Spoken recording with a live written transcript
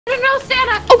no,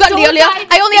 Sanna. Oh God, Don't Leah, die.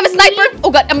 I only have a sniper.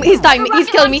 Oh God, he's dying me. He's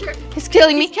killing me. He's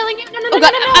killing me. He's killing you. No, Oh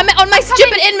God, I'm on my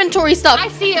stupid coming. inventory stuff. I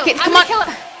see you. Okay, I'm come gonna on. kill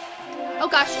him. Oh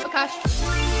gosh, oh gosh.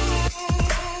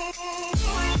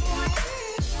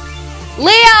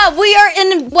 Leah, we are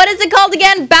in, what is it called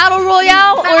again? Battle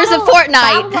Royale? Or is it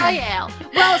Fortnite? Battle Royale.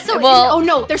 Well, oh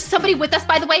no, there's somebody with us,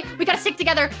 by the way. We gotta stick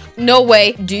together. No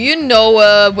way. Do you know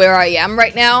where I am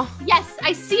right now? Yes,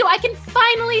 I see you. I can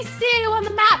finally see you on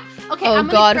the map. Okay, Oh I'm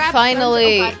gonna God, grab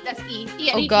finally. guns. Oh God, that's E.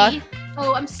 E, I Oh need God. E.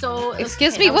 Oh, I'm so...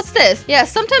 Excuse okay, me, what's this? Yeah,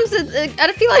 sometimes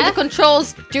I feel like F? the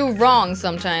controls do wrong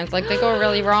sometimes. Like, they go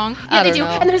really wrong. Yeah, I they don't do.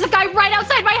 know. And there's a guy right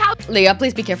outside my house. Leah,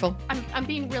 please be careful. I'm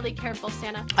being really careful,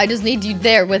 Sanna. I just need you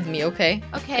there with me, okay?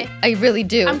 Okay. I really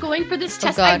do. I'm going for this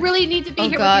chest. God. I really need to be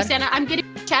here God. with you, Sanna. I'm getting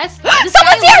chest.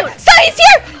 Someone's here! He's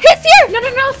here! He's here!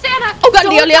 No, Sanna. Oh God,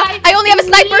 Don't Leah, die. I only have a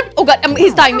Leave me. sniper. Oh God,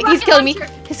 he's dying me. He's Rocket killing me.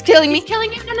 launcher. He's killing me. He's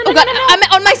killing you. No, Oh God, no. I'm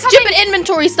on my I'm stupid coming.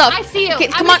 inventory stuff. I see you. Okay,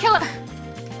 I'm come gonna on. kill him.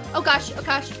 Oh gosh, oh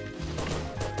gosh.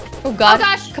 Oh God. Oh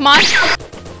gosh. Come on.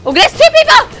 Oh, there's two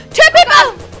people! Two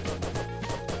people!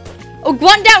 Oh,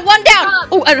 one down, one down!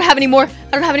 Oh, I don't have any more.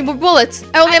 I don't have any more bullets.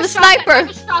 I only have a sniper. I have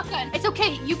a shotgun. It's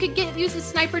okay. You could use a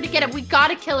sniper to get him. We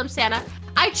gotta kill him, Sanna.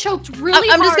 I choked really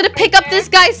hard. I'm just gonna pick up this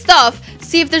guy's stuff.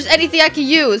 See if there's anything I can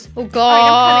use. Oh God. All right,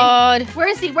 I'm coming. Where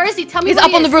is he? Where is he? Tell me He's where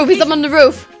up on the roof. He's up on the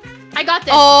roof. I got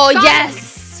this. Oh, Got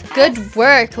yes. him. Good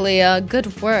work, Leah.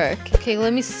 Good work. Okay,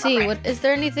 let me see. Alright. What is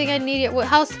there anything I need? What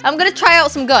house? I'm gonna try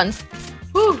out some guns.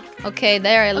 Woo. Okay,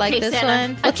 there. I like Okay, this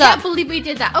Sanna. one. What's I can't up? believe we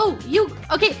did that. Oh, you.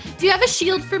 Okay. Do you have a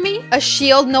shield for me? A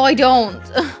shield? No, I don't.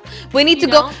 We need You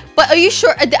to go. don't? But are you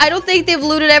sure? I don't think they've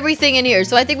looted everything in here.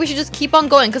 So I think we should just keep on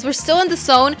going because we're still in the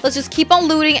zone. Let's just keep on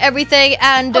looting everything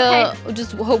and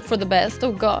just hope for the best.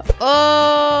 Oh God.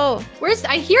 Oh.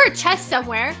 I hear a chest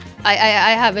somewhere. I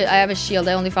have it. I have a shield.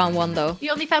 I only found one though. You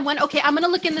only found one? Okay, I'm gonna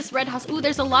look in this red house. Ooh,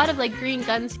 there's a lot of like green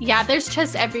guns. Yeah, there's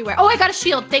chests everywhere. Oh, I got a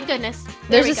shield. Thank goodness.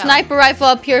 There's a sniper rifle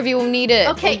up here if you need it.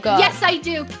 Okay, Oh, God. yes, I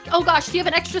do. Oh gosh, do you have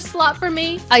an extra slot for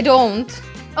me? I don't.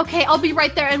 Okay, I'll be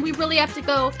right there, and we really have to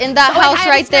go. In that Oh, I house have a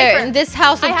right there. sniper. In this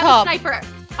house I up have top. a sniper.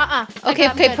 Okay,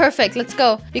 I'm okay, good. perfect. Let's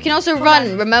go. You can also Hold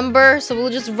run, on. remember? So we'll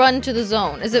just run to the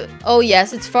zone. Is it? Oh,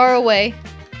 yes, it's far away.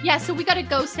 Yeah, so we gotta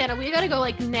go, Sanna. We gotta go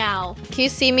like now. Can you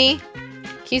see me?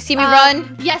 Can you see me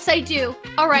run? Yes, I do.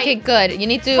 All right. Okay, good. You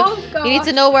need to Oh, you need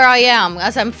to know where I am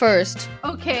as I'm first.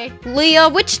 Okay. Leah,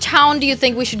 which town do you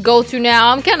think we should go to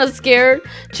now? I'm kind of scared.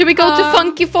 Should we go to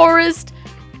Funky Forest?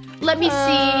 Let me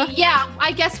see. Yeah,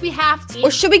 I guess we have to.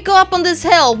 Or should we go up on this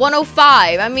hill,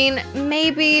 105? I mean,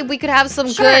 maybe we could have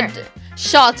some Sure. good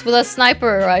shots with our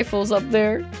sniper rifles up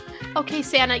there. Okay,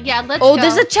 Sanna. Yeah, let's Oh, go.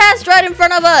 there's a chest right in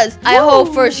front of us. I Woo.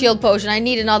 hope for a shield potion. I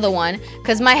need another one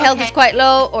because my health is Okay. quite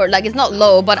low, or like it's not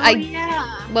low, but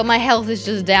yeah. but my health is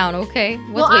just down. Okay.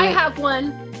 Well, I have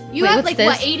one. You Wait, have what's like this?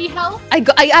 what, 80 health?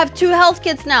 I have 2 health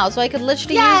kits now, so I could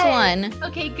literally use Yay. one.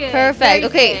 Okay, good. Perfect. Very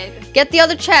Okay, good. get the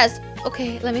other chest.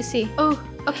 Okay, let me see. Oh,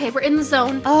 okay, we're in the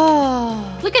zone.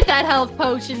 Oh, Look at that health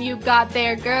potion you got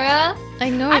there, girl. I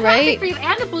know, I'm happy right? for you,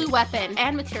 and a blue weapon,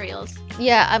 and materials.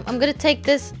 Yeah, I'm gonna take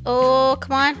this. Oh,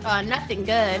 come on. Oh, nothing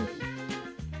good.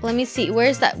 Let me see.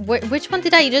 Where's that? Which one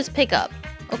did I just pick up?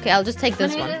 Okay, I'll just take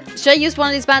this one. Wanted Should I use one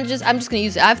of these bandages? I'm just gonna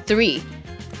use it. I have 3.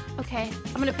 Okay,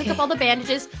 I'm gonna pick Okay. up all the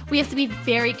bandages. We have to be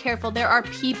very careful. There are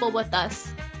people with us.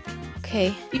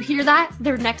 Okay. You hear that?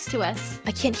 They're next to us.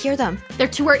 I can't hear them. They're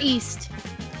to our east.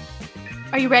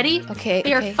 Are you ready? Okay.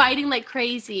 They are okay. fighting like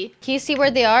crazy. Can you see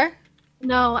where they are?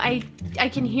 No, I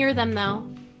can hear them though.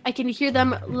 I can hear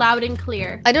them loud and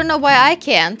clear. I don't know why I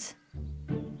can't.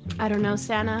 I don't know,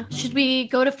 Sanna. Should we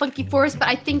go to Funky Forest? But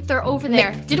I think they're over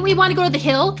there. Didn't we want to go to the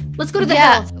hill? Let's go to the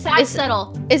Yeah, hill. Side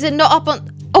settle. Is it not up on?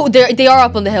 Oh, they are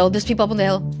up on the hill. There's people up on the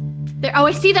hill. There. Oh,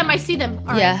 I see them. I see them.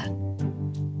 All right. Yeah.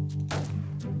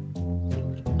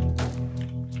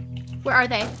 Where are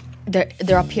they?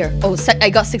 They're up here. Oh, I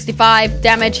got 65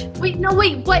 damage. Wait, no,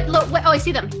 wait. What? Look, what? Oh, I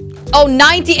see them. Oh,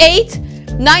 98?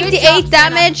 98 Good job,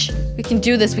 damage? We can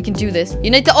do this. We can do this. You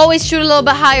need to always shoot a little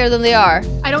bit higher than they are.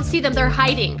 I don't see them. They're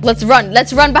hiding. Let's run.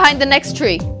 Let's run behind the next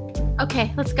tree.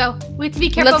 Okay, let's go. We have to be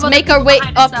careful. Let's about the make our people way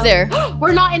behind us, up though. there.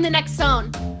 We're not in the next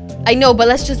zone. I know, but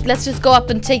let's just go up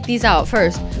and take these out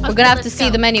first. We're Okay, gonna have to let's see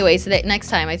go. them anyway, so that next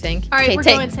time I think. All right, Okay, we're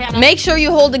going, Sanna. Make sure you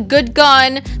hold a good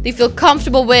gun that you feel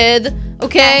comfortable with.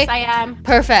 Okay. Yes, I am.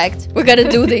 Perfect. We're gonna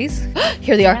do these.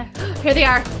 Here they are. Here they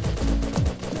are.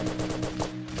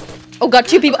 Oh God,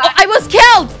 2 people. Oh, I was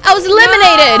killed. I was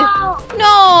eliminated.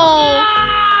 No.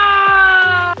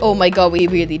 Oh my God, we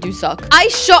really do suck. I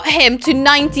shot him to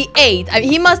 98.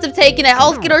 He must have taken a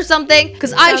health kit or something,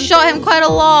 because I shot him quite a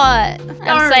lot. I'm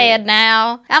Darn sad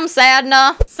now. I'm sad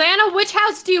now. Sanna, which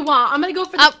house do you want? I'm gonna go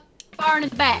for the barn in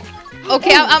the back.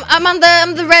 Okay, I'm on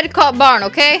the red barn,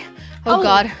 okay? Oh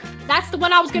God. That's the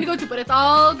one I was gonna go to, but it's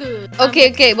all good.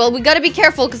 Okay. Well, we gotta be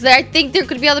careful because I think there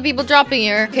could be other people dropping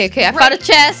here. Okay. I found a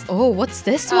chest. Oh, what's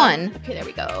this one? Okay, there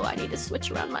we go. I need to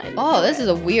switch around mine. Oh, this is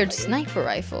a weird sniper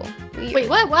rifle. Weird. Wait,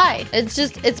 what? Why?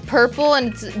 It's purple and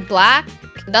it's black.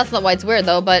 That's not why it's weird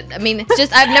though, but I mean, it's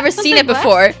just I've never seen it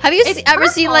before. Have you ever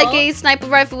seen like a sniper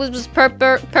rifle with just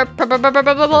purple?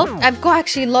 I've got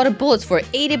actually a lot of bullets for it.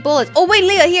 80 bullets. Oh wait,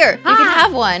 Leah, here. You can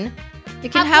have one. You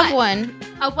can have one.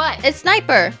 A what? It's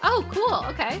sniper. Oh, cool.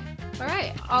 Okay. All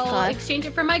right. I'll exchange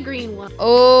it for my green one.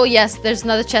 Oh yes, there's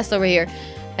another chest over here.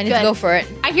 I need to go for it.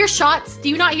 I hear shots. Do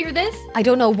you not hear this? I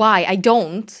don't know why. I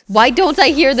don't. Why don't I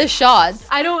hear the shots?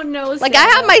 I don't know. Like, I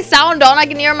have my sound on. I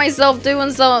can hear myself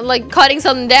doing some, like, cutting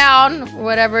something down. Or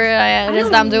whatever it is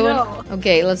that I'm doing.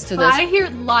 Okay, let's do this. I hear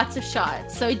lots of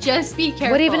shots, so just be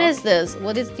careful. What even is this?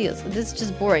 What is this? This is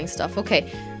just boring stuff.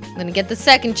 Okay, I'm gonna get the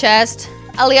second chest.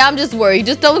 Ali, I'm just worried.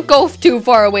 Just don't go too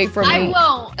far away from me. I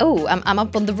won't. Oh, I'm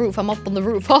up on the roof. I'm up on the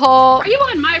roof. Are you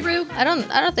on my roof? I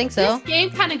don't think so. This game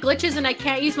kind of glitches and I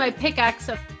can't use my pickaxe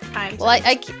sometimes. Well,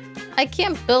 I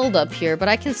can't build up here, but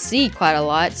I can see quite a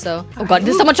lot, so... Oh God,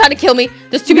 there's someone trying to kill me.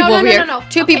 There's two people over here.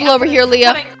 Two people over here,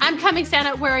 Leah. I'm coming,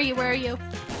 Sanna. Where are you? Where are you?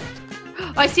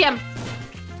 Oh, I see him.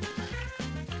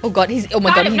 Oh God, oh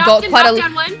my God, he got quite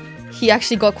a... He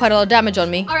actually got quite a lot of damage on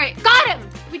me. All right, got him.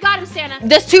 We got him, Sanna.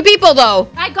 There's two people though.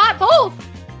 I got both.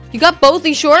 You got both? Are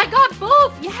you sure? I got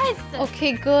both. Yes.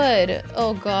 Okay, good.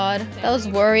 Oh God, that was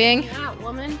worrying. Yeah,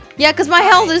 woman. Yeah, because my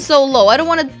health is so low. I don't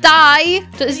want to die.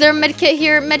 Is there a med kit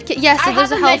here? Med kit? Yes, so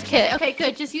there's a health kit. Okay,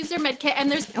 good. Just use their med kit and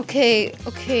there's... Okay.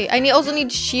 I also need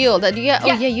shield. Oh yeah,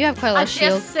 you have quite a lot of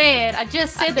shield. I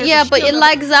just said there's yeah, but it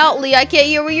lags out, Lee. I can't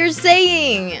hear what you're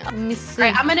saying. Let me see. All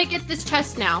right, I'm going to get this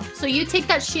chest now. So you take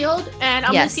that shield and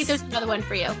I'm going to see if there's another one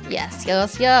for you. Yes.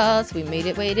 We made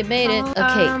it.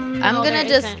 Okay, I'm going to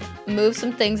just move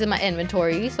some things in my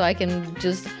inventory so I can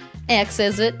just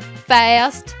access it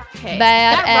fast. Okay.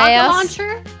 That rocket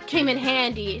launcher came in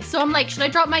handy. So I'm like, should I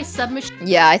drop my submachine?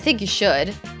 Yeah, I think you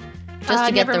should. Just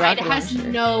to get the rocket launcher. It has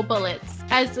no bullets.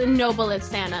 Has no bullets,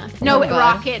 Sanna. No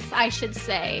rockets, I should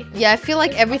say. Yeah, I feel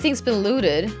like everything's been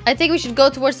looted. I think we should go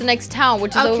towards the next town,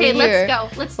 which is over here. Okay,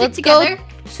 let's go. Let's stick together. Go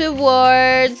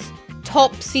towards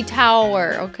Topsy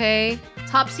Tower, okay?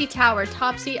 Topsy Tower,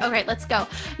 Topsy. All right, let's go.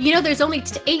 You know, there's only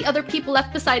 8 other people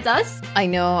left besides us. I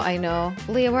know.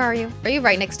 Leah, where are you? Are you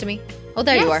right next to me? Oh,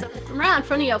 there you are. Right in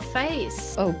front of your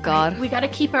face. Oh, God. We gotta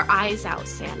keep our eyes out,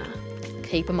 Sanna.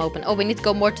 Keep them open. Oh, we need to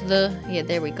go more to the... Yeah,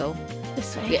 there we go.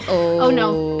 This way. Yeah. Oh,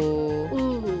 no.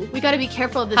 Ooh, we gotta be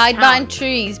careful of this Hide behind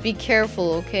trees. Be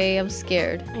careful, okay? I'm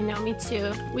scared. I know, me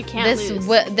too. We can't lose.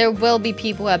 There will be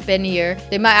people who have been here.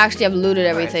 They might actually have looted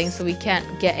everything, so we can't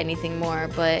get anything more,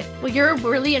 but... Well, you're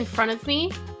really in front of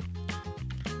me.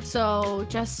 So,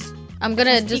 I'm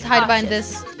gonna just hide behind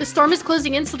this. The storm is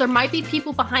closing in, so there might be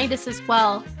people behind us as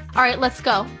well. All right, let's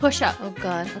go. Push up. Oh,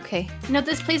 God. Okay. You know,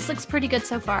 this place looks pretty good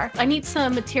so far. I need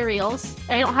some materials.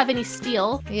 I don't have any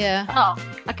steel. Yeah. Oh,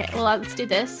 okay. Well, let's do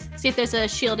this. See if there's a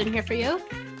shield in here for you.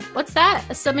 What's that?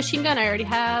 A submachine gun I already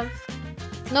have.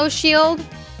 No shield?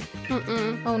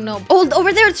 Oh, no. Oh,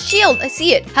 over there it's shield. I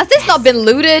see it. Has this not been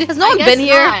looted? Has no one been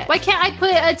here? Why can't I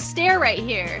put a stair right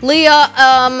here? Leah,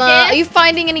 are you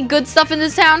finding any good stuff in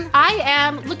this town? I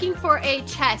am looking for a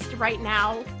chest right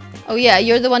now. Oh, yeah,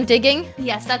 you're the one digging?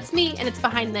 Yes, that's me, and it's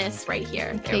behind this right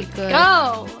here. Okay, good.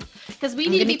 Go! Because we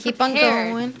need to be keep on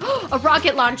going. A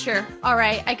rocket launcher. All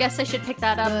right, I guess I should pick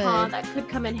that up, huh? That could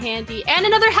come in handy. And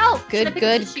another health. Good.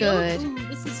 Ooh,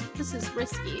 this is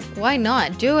risky. Why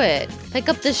not? Do it. Pick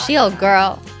up the shield,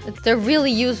 girl. They're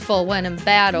really useful when in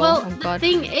battle. Well, the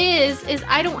thing is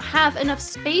I don't have enough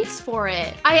space for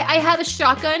it. I have a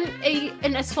shotgun,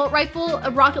 an assault rifle, a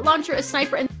rocket launcher, a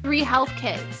sniper, and 3 health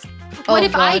kits. What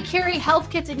if I carry health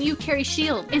kits and you carry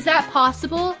shield? Is that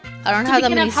possible? I don't have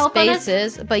that many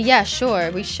spaces, but yeah,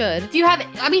 sure, we should. Do you have...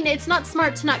 I mean, it's not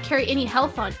smart to not carry any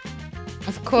health on.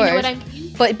 Of course. You know what I mean?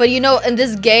 But you know, in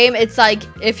this game, it's like,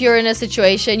 if you're in a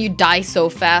situation, you die so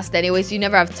fast anyway, so you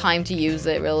never have time to use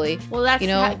it, really. Well, that's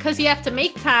because you have to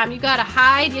make time. You gotta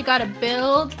hide, you gotta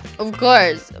build. Of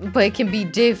course, but it can be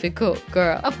difficult,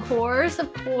 girl. Of course.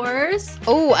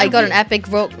 Oh, I got an epic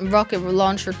rocket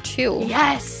launcher too.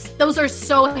 Yes, those are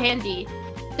so handy.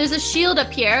 There's a shield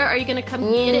up here. Are you gonna come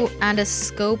get it? And a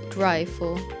scoped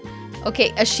rifle.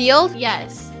 Okay, a shield?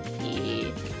 Yes.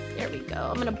 There we go.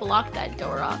 I'm gonna block that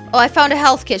door off. Oh, I found a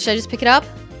health kit. Should I just pick it up?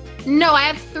 No, I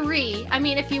have 3. I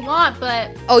mean, if you want,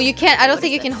 but... Oh, you can't. I don't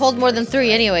think you can hold more than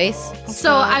 3 anyways.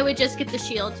 So I would just get the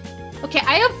shield. Okay,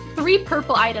 I have 3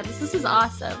 purple items. This is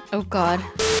awesome. Oh god.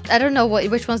 I don't know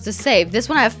which ones to save. This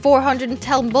one I have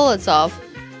 410 bullets of.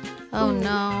 Oh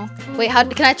no. Wait, how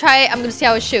can I try it? I'm gonna see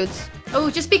how it shoots. Oh,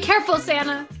 just be careful,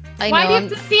 Sanna. I know. Why do you have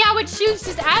to see how it shoots?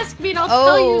 Just ask me and I'll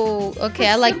tell you. Oh, okay,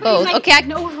 I like both. Okay,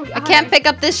 I can't pick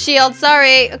up this shield.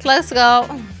 Sorry. Let's go.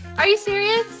 Are you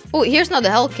serious? Oh, here's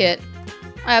another health kit.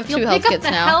 I have 2 health kits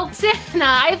now. Sanna,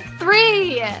 I have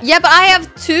 3. Yeah, but I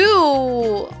have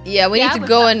 2. Yeah, we need to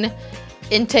go in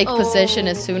intake position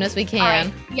as soon as we can.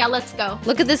 Right. Yeah, let's go.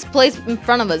 Look at this place in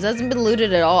front of us. It hasn't been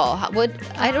looted at all.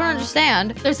 I don't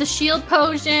understand. There's a shield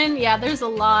potion. Yeah, there's a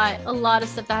lot of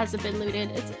stuff that hasn't been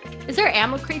looted. Is there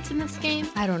ammo crates in this game?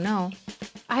 I don't know.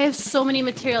 I have so many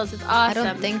materials. It's awesome. I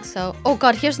don't think so. Oh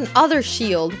god, here's another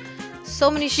shield.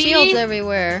 So many shields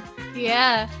everywhere.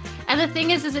 Yeah. And the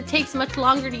thing is it takes much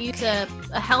longer to use a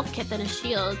health kit than a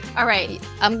shield. All right.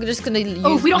 I'm just gonna use.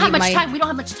 Oh, we don't have much time. We don't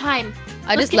have much time.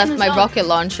 I just left my rocket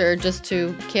launcher just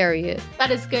to carry it.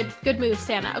 That is good. Good move,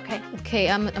 Sanna. Okay. Okay,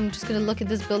 I'm just gonna look at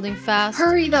this building fast.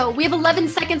 Hurry though. We have 11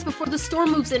 seconds before the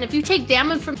storm moves in. If you take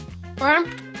damage from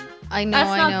farm, I know.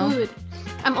 That's not good.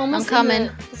 I'm almost coming.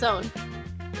 in the zone.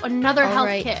 Another health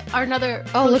kit. Or another.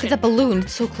 Oh, look at that balloon.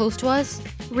 It's so close to us.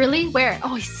 Really? Where?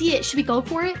 Oh, I see it. Should we go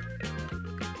for it?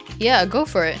 Yeah, go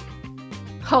for it.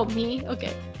 Oh, me?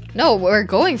 Okay. No, we're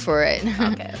going for it.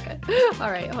 Okay.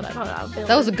 All right, hold on.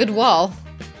 That was a good wall.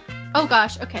 Oh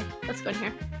gosh, okay. Let's go in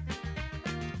here.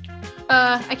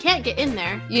 I can't get in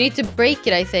there. You need to break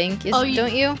it, I think.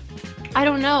 Don't you? I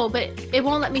don't know, but it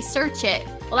won't let me search it.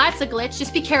 Well, that's a glitch.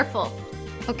 Just be careful.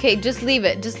 Okay, just leave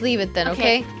it. Just leave it then,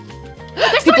 okay?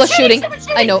 People are shooting.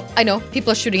 I know.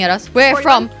 People are shooting at us. Where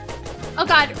from? Oh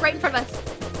god, right in front of us.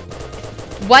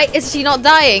 Why is she not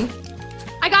dying?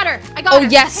 I got her. Oh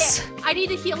yes. Okay. I need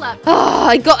to heal up. Oh,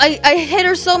 I hit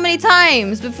her so many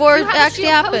times before it actually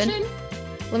happened.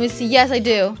 Potion? Let me see. Yes, I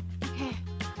do. Okay.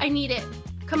 I need it.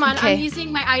 Come on, I'm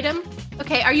using my item.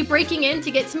 Okay, are you breaking in to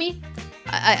get to me?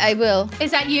 I will. Is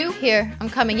that you? Here, I'm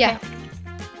coming. Yeah.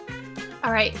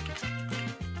 All right.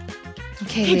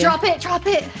 Okay, Leah. Drop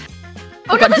it.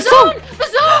 Oh, no, the zone! The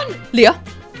zone! Leah.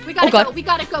 We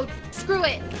gotta go. Screw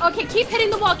it. Okay, keep hitting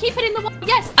the wall.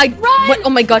 Yes. Run. What? Oh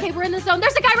my god. Okay, we're in the zone.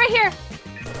 There's a guy right here.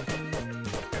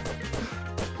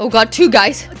 Oh god, 2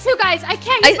 guys. 2 guys. I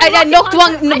can't. I knocked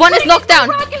one. One is knocked down.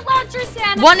 Rocket launcher,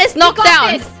 Sanna. One is knocked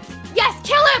down. Yes,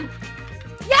 kill him.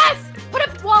 Yes. Put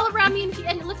a wall around me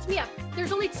and lift me up.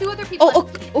 There's only 2 other people.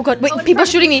 Oh god. Wait, people are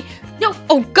shooting me. No.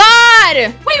 Oh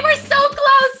god. We were so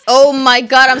close. Oh my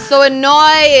god, I'm so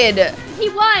annoyed. He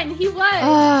won.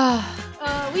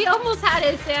 We almost had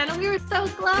it, Sanna. We were so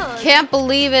close. Can't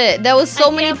believe it. There was so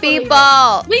many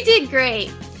people. We did great.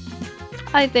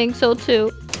 I think so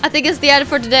too. I think it's the end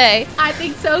for today. I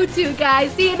think so too,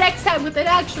 guys. See you next time with an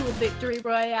actual victory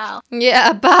royale.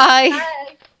 Yeah, bye. Bye.